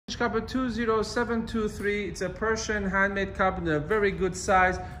carpet 20723. It's a Persian handmade carpet in a very good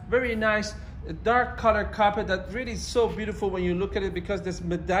size, very nice dark color carpet that really is so beautiful when you look at it, because this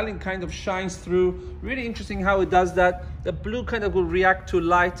medallion kind of shines through. Really interesting how it does that. The blue kind of will react to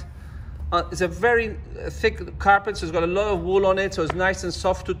light. It's a very thick carpet, so it's got a lot of wool on it, so it's nice and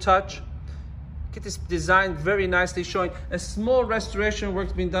soft to touch. Get this designed very nicely, showing a small restoration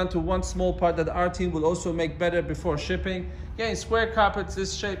work being done to one small part that our team will also make better before shipping. Again, square carpets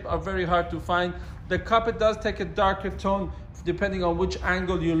this shape are very hard to find. The carpet does take a darker tone depending on which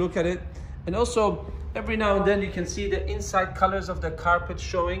angle you look at it. And also, every now and then you can see the inside colors of the carpet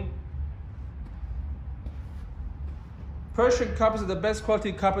showing. Persian carpets are the best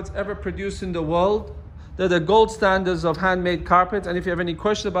quality carpets ever produced in the world. They're the gold standards of handmade carpets. And if you have any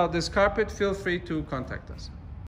questions about this carpet, feel free to contact us.